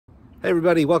Hey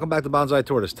everybody, welcome back to Bonsai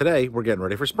Tortoise. Today, we're getting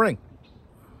ready for spring.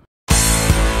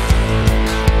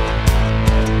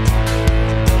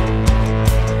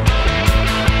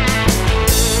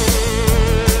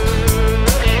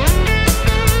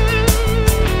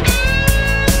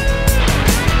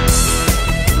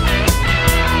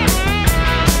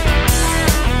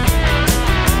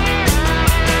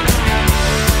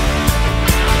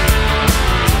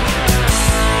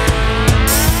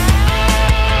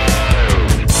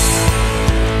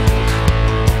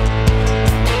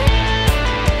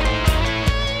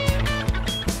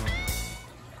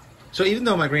 So even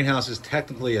though my greenhouse is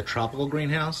technically a tropical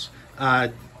greenhouse,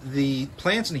 the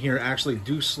plants in here actually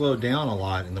do slow down a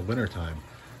lot in the wintertime.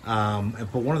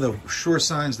 But one of the sure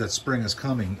signs that spring is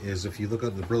coming is if you look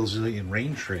at the Brazilian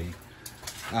rain tree,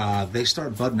 they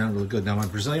start budding out really good. Now my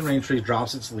Brazilian rain tree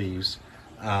drops its leaves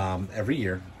every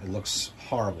year. It looks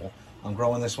horrible. I'm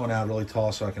growing this one out really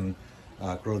tall so I can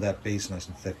grow that base nice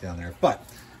and thick down there. But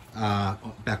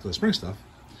back to the spring stuff.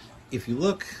 If you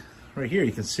look right here,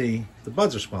 you can see the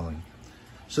buds are swelling.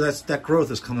 So that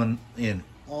growth is coming in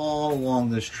all along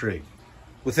this tree.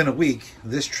 Within a week,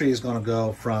 this tree is going to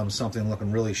go from something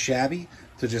looking really shabby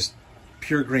to just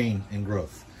pure green in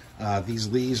growth. These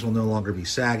leaves will no longer be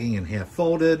sagging and half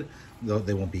folded.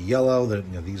 They won't be yellow.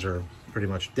 These are pretty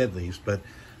much dead leaves, but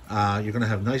you're going to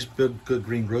have nice, good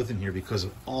green growth in here because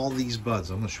of all these buds.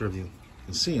 I'm not sure if you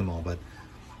can see them all, but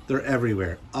they're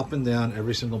everywhere, up and down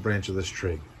every single branch of this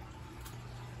tree.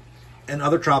 And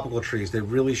other tropical trees, they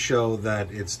really show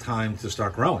that it's time to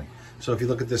start growing. So if you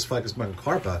look at this Ficus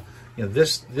microcarpa,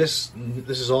 this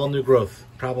is all new growth,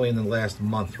 probably in the last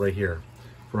month right here,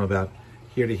 from about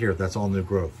here to here. That's all new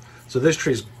growth. So this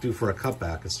tree is due for a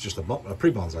cutback. It's just a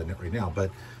pre-bonsai right now, but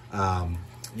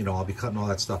I'll be cutting all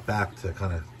that stuff back to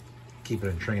kind of keep it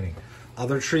in training.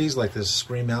 Other trees like this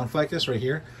Scream Mountain Ficus right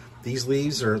here, these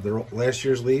leaves are last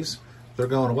year's leaves. They're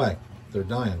going away. They're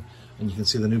dying, and you can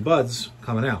see the new buds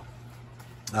coming out.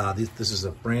 This is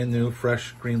a brand new,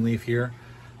 fresh green leaf here.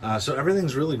 So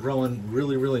everything's really growing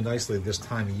really nicely this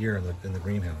time of year in the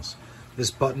greenhouse.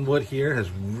 This buttonwood here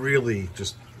has really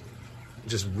just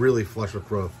really flush with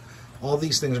growth. All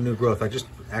these things are new growth. I just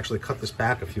actually cut this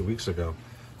back a few weeks ago.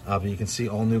 But you can see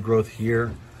all new growth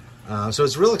here. So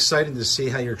it's real exciting to see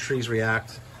how your trees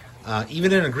react,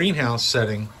 even in a greenhouse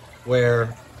setting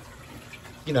where,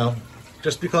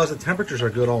 just because the temperatures are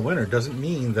good all winter doesn't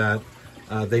mean that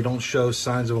they don't show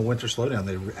signs of a winter slowdown.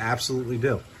 They absolutely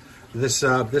do. This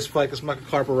Ficus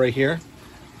microcarpa right here,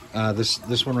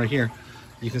 this one right here,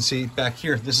 you can see back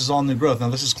here, this is all new growth. Now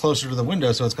this is closer to the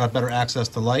window, so it's got better access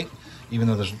to light, even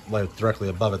though there's light directly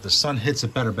above it. The sun hits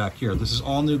it better back here. This is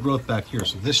all new growth back here.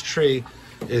 So this tree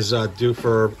is due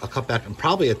for a cutback and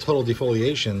probably a total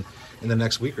defoliation in the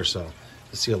next week or so.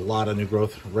 You see a lot of new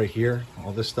growth right here,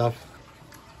 all this stuff.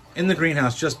 In the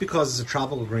greenhouse, just because it's a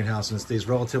tropical greenhouse and it stays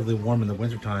relatively warm in the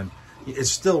wintertime, it's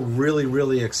still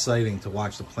really exciting to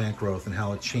watch the plant growth and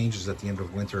how it changes at the end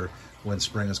of winter when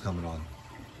spring is coming on.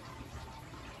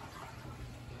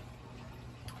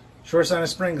 Sure sign of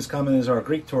spring is coming is our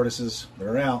Greek tortoises.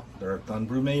 They're out. They're done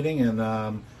brumating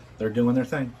and they're doing their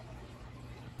thing.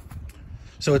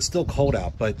 So it's still cold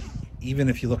out, but even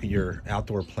if you look at your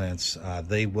outdoor plants,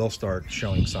 they will start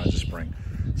showing signs of spring.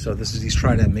 So this is these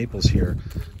trident maples here.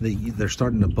 They're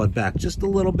starting to bud back just a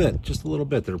little bit,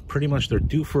 They're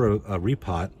due for a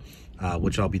repot,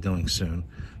 which I'll be doing soon.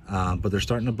 But they're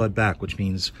starting to bud back, which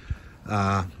means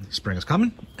spring is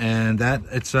coming and that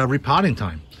it's repotting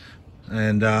time.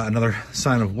 And another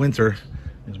sign of winter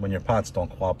is when your pots don't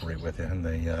cooperate with you and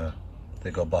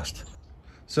they go bust.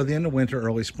 So the end of winter,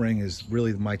 early spring is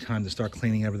really my time to start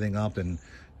cleaning everything up and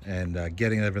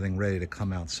getting everything ready to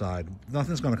come outside.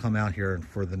 Nothing's going to come out here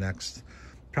for the next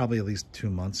probably at least 2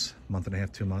 months, month and a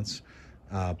half, 2 months.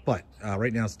 But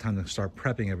right now it's time to start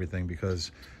prepping everything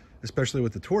because especially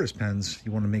with the tortoise pens,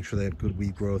 you want to make sure they have good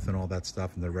weed growth and all that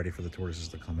stuff and they're ready for the tortoises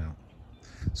to come out.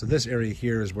 So this area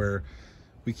here is where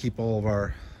we keep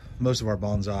most of our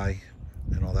bonsai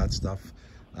and all that stuff.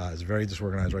 It's very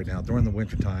disorganized right now. During the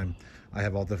winter time, I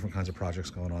have all different kinds of projects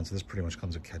going on, so this pretty much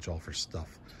comes a catch-all for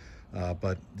stuff.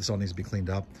 But this all needs to be cleaned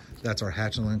up. That's our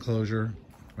hatchling enclosure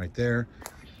right there.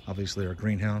 Obviously our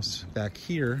greenhouse. Back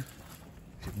here,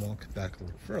 if you walk back a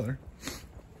little further,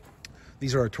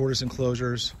 these are our tortoise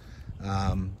enclosures.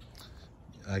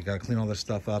 I gotta clean all this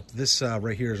stuff up. This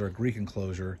right here is our Greek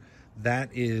enclosure. That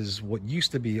is what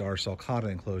used to be our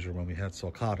sulcata enclosure when we had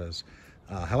sulcatas.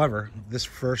 However, this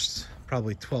first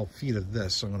probably 12 feet of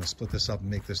this, so I'm going to split this up and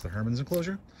make this the Herman's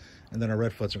enclosure, and then our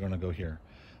redfoots are going to go here.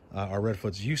 Our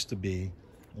redfoots used to be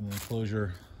in the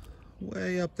enclosure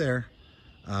way up there,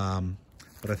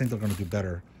 but I think they're going to do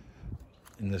better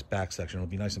in this back section. It'll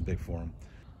be nice and big for them.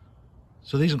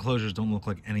 So these enclosures don't look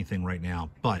like anything right now,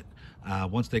 but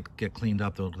once they get cleaned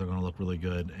up, they're going to look really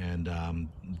good. And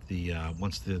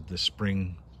once the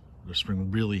spring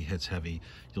really hits heavy,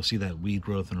 you'll see that weed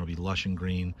growth, and it'll be lush and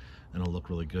green, and it'll look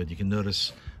really good. You can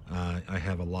notice I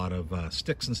have a lot of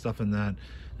sticks and stuff in that.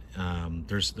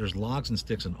 There's logs and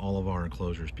sticks in all of our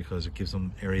enclosures because it gives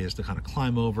them areas to kind of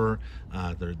climb over.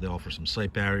 They offer some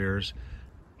sight barriers.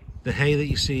 The hay that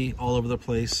you see all over the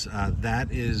place,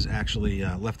 that is actually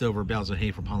leftover boughs of hay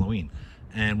from Halloween.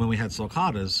 And when we had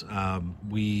sulcatas,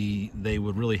 they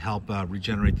would really help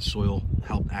regenerate the soil,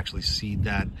 help actually seed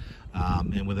that.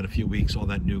 And within a few weeks, all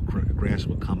that new grass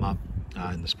would come up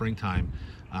in the springtime,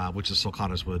 which the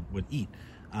sulcatas would eat.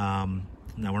 Now,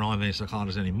 we're not having any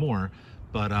sulcatas anymore,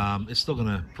 but it's still going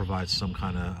to provide some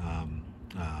kind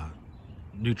of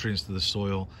nutrients to the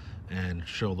soil and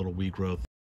show a little weed growth.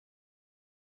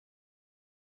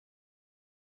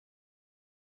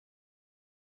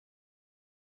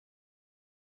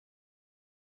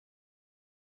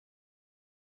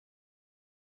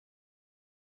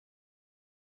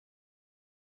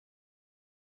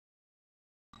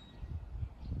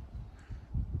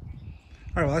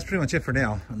 All right, well, that's pretty much it for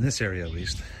now, in this area at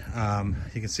least.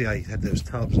 You can see I had those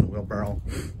tubs in the wheelbarrow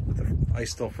with the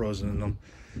ice still frozen in them.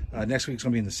 Next week's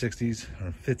gonna be in the 60s,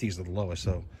 or 50s at the lowest,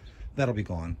 so that'll be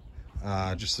gone.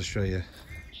 Just to show you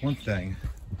one thing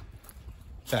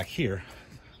back here.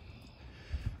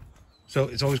 So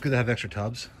it's always good to have extra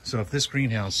tubs. So if this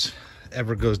greenhouse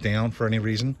ever goes down for any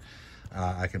reason,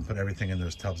 I can put everything in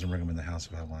those tubs and bring them in the house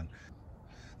if I want.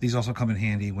 These also come in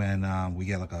handy when we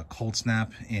get like a cold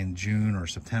snap in June or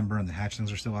September and the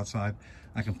hatchlings are still outside.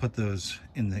 I can put those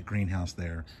in the greenhouse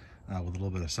there with a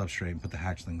little bit of substrate and put the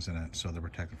hatchlings in it so they're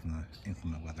protected from the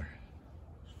inclement weather.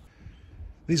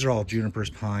 These are all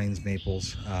junipers, pines,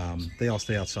 maples. They all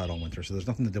stay outside all winter, so there's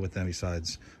nothing to do with them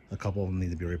besides a couple of them need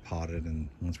to be repotted, and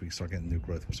once we start getting new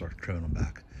growth, we'll start trimming them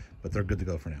back. But they're good to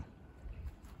go for now.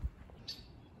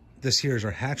 This here is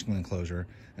our hatchling enclosure,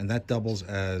 and that doubles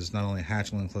as not only a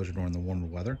hatchling enclosure during the warmer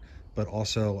weather, but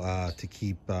also to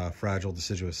keep fragile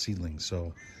deciduous seedlings.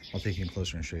 So I'll take you in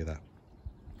closer and show you that.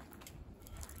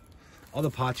 All the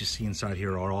pots you see inside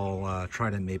here are all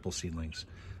trident maple seedlings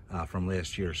from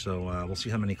last year. So we'll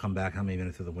see how many come back, how many made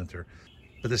it through the winter.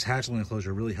 But this hatchling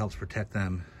enclosure really helps protect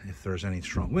them if there's any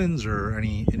strong winds or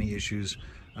any issues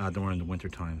during the winter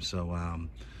time. So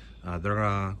they're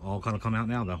all gonna come out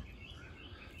now though.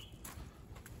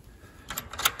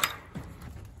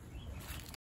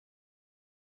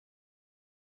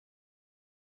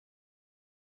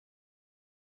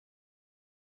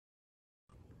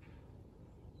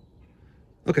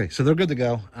 Okay, so they're good to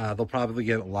go. They'll probably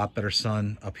get a lot better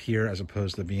sun up here as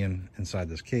opposed to being inside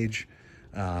this cage.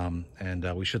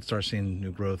 And we should start seeing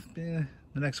new growth the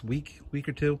next week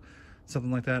or two,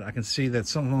 something like that. I can see that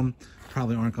some of them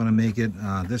probably aren't going to make it.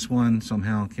 This one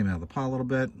somehow came out of the pot a little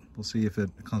bit. We'll see if it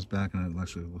comes back, and it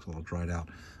actually looks a little dried out.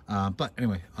 But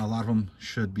anyway, a lot of them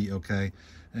should be okay.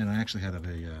 And I actually had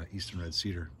a Eastern Red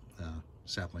Cedar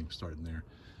sapling starting there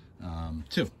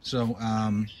too. So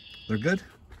they're good.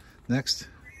 Next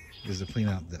is to clean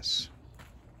out this.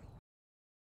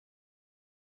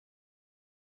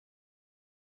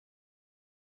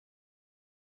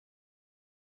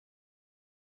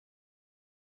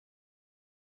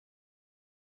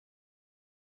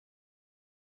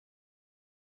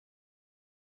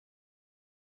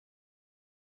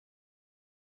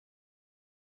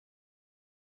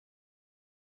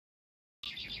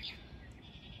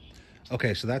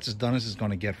 Okay, so that's as done as it's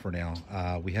going to get for now.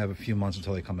 We have a few months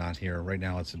until they come out here. Right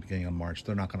now it's the beginning of March.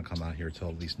 They're not going to come out here until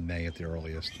at least May at the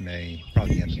earliest. May,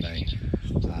 probably the end of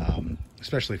May,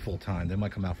 especially full time. They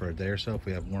might come out for a day or so if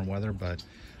we have warm weather, but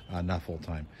not full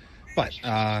time. But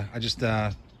I just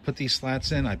put these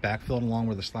slats in. I backfilled along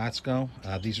where the slats go.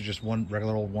 These are just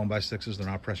regular old 1x6s. They're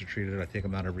not pressure treated. I take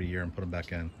them out every year and put them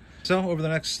back in. So over the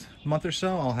next month or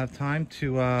so, I'll have time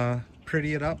to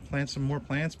pretty it up, plant some more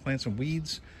plants, plant some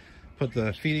weeds, put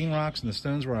the feeding rocks and the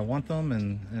stones where I want them,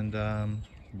 and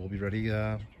we'll be ready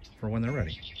for when they're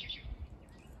ready.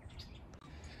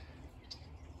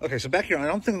 Okay, so back here, I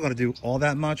don't think I'm going to do all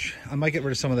that much. I might get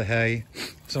rid of some of the hay.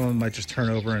 Some of them might just turn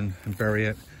over and bury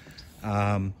it.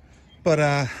 But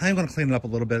I am going to clean it up a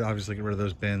little bit, obviously get rid of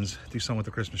those bins, do some with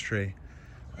the Christmas tree,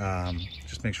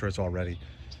 just make sure it's all ready.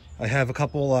 I have a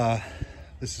couple,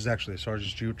 this is actually a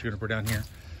Sergeant's juniper down here,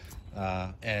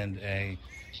 and a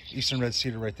Eastern Red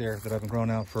Cedar right there that I've been growing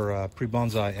out for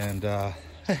pre-bonsai, and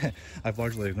I've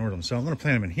largely ignored them. So I'm going to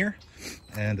plant them in here,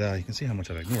 and you can see how much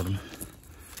I've ignored them.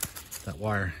 That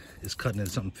wire is cutting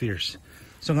into something fierce.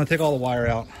 So I'm going to take all the wire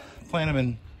out, plant them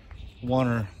in one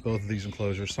or both of these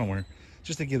enclosures somewhere,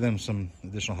 just to give them some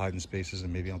additional hiding spaces,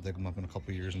 and maybe I'll dig them up in a couple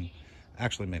of years and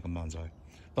actually make them bonsai.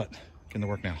 But getting to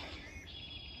work now.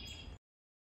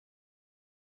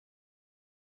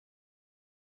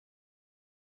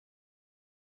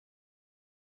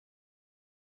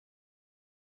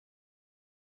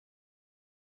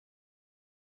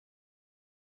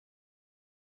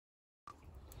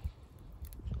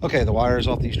 Okay, the wire is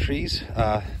off these trees.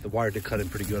 The wire did cut in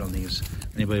pretty good on these.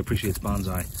 Anybody appreciates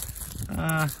bonsai?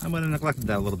 I might have neglected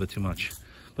that a little bit too much.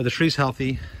 But the tree's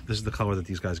healthy. This is the color that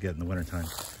these guys get in the wintertime.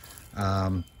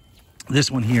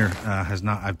 This one here has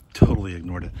not, I've totally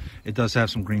ignored it. It does have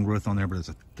some green growth on there, but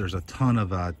there's a ton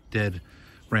of dead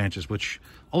branches, which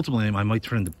ultimately I might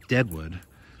turn into deadwood.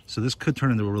 So this could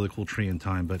turn into a really cool tree in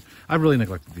time, but I really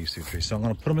neglected these two trees. So I'm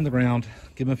gonna put them in the ground,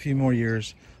 give them a few more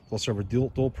years. They'll serve a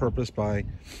dual purpose by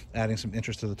adding some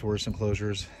interest to the Tortoise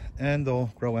enclosures, and they'll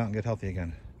grow out and get healthy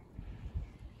again.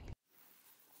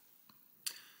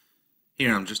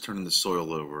 Here I'm just turning the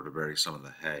soil over to bury some of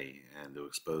the hay and to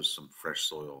expose some fresh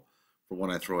soil for when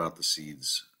I throw out the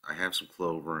seeds. I have some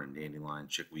clover and dandelion,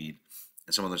 chickweed,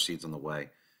 and some other seeds on the way.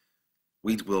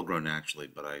 Weeds will grow naturally,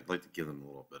 but I'd like to give them a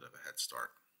little bit of a head start.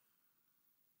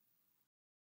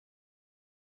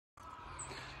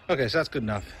 Okay, so that's good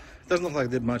enough. It doesn't look like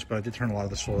I did much, but I did turn a lot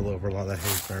of the soil over, a lot of that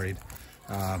hay is buried.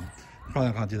 Probably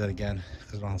not gonna do that again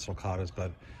because I don't have sulcatas,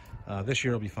 but this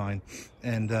year it'll be fine.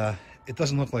 And it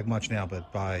doesn't look like much now,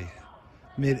 but by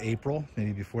mid-April,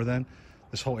 maybe before then,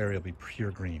 this whole area will be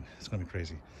pure green. It's gonna be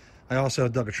crazy. I also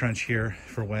dug a trench here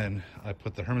for when I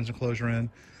put the Herman's enclosure in,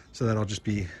 so that'll just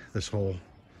be this whole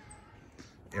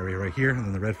area right here, and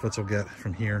then the redfoots will get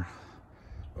from here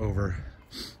over,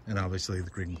 and obviously the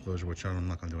Greek enclosure, which I'm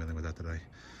not gonna do anything with that today.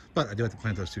 But I do have to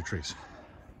plant those two trees.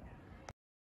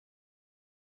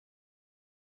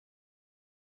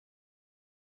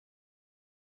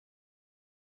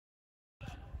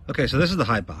 Okay, so this is the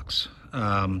hide box.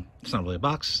 It's not really a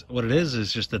box. What it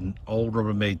is just an old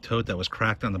Rubbermaid tote that was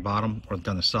cracked on the bottom or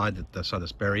down the side, the side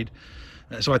that's buried.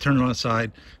 So I turned it on the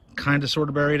side, kind of sort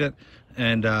of buried it,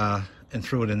 and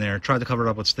threw it in there. Tried to cover it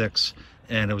up with sticks,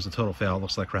 and it was a total fail. It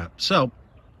looks like crap. So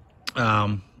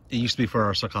it used to be for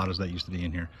our sulcatas that used to be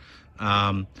in here.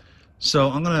 So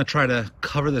I'm gonna try to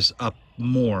cover this up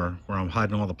more where I'm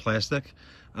hiding all the plastic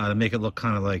to make it look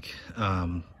kind of like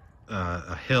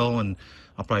a hill, and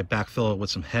I'll probably backfill it with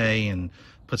some hay and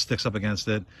put sticks up against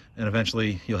it, and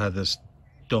eventually you'll have this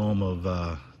dome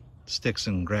of sticks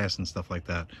and grass and stuff like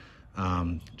that,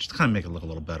 just to kind of make it look a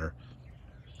little better.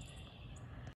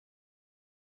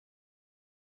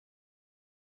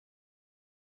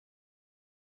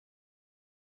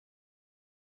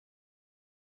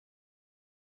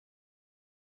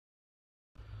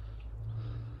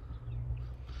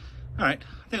 All right,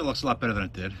 I think it looks a lot better than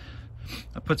it did.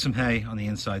 I put some hay on the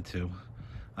inside too.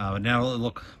 But now it'll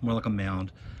look more like a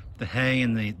mound. The hay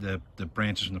and the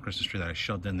branches from the Christmas tree that I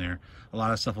shoved in there, a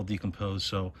lot of stuff will decompose,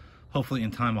 so hopefully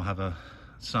in time I'll have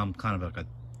some kind of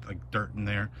like dirt in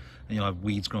there, and you'll have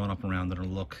weeds growing up around that'll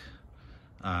look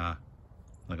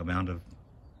like a mound.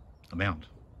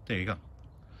 There you go.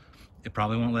 It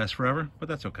probably won't last forever, but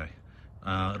that's okay.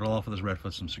 It'll offer those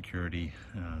redfoots some security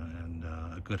and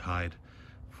a good hide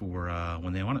for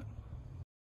when they want it.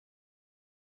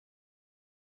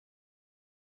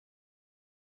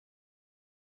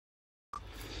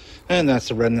 And that's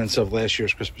the remnants of last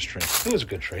year's Christmas tree. It was a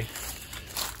good tree,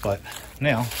 but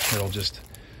now it'll just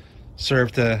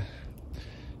serve to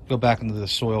go back into the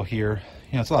soil here.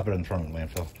 You know, it's a lot better than throwing it in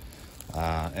landfill.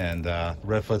 The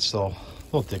redfoots,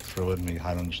 they'll dig through it and maybe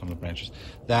hide under some of the branches.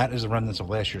 That is the remnants of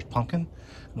last year's pumpkin.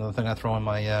 Another thing I throw in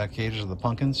my cages are the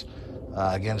pumpkins.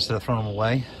 Again, instead of throwing them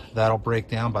away, that'll break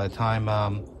down by the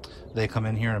time they come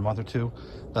in here in a month or two.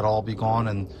 That'll all be gone,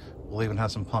 and we'll even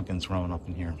have some pumpkins growing up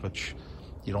in here, which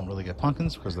you don't really get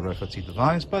pumpkins because the redfoots eat the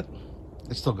vines, but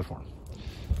it's still good for them.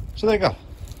 So there you go.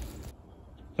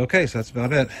 Okay, so that's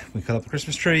about it. We cut up the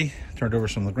Christmas tree, turned over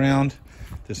some of the ground,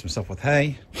 did some stuff with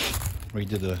hay,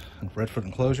 redid the redfoot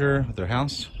enclosure with their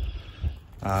house.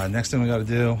 Next thing we got to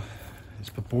do is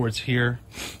put boards here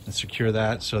and secure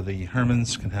that so the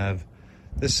Hermans can have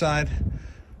this side.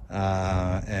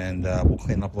 We'll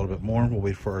clean it up a little bit more. We'll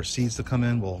wait for our seeds to come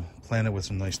in. We'll plant it with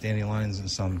some nice dandelions and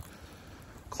some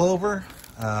clover.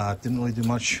 Didn't really do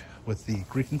much with the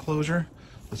Greek enclosure.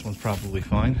 This one's probably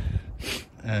fine.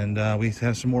 And we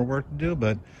have some more work to do,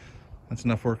 but that's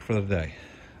enough work for the day.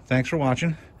 Thanks for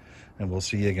watching, and we'll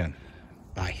see you again.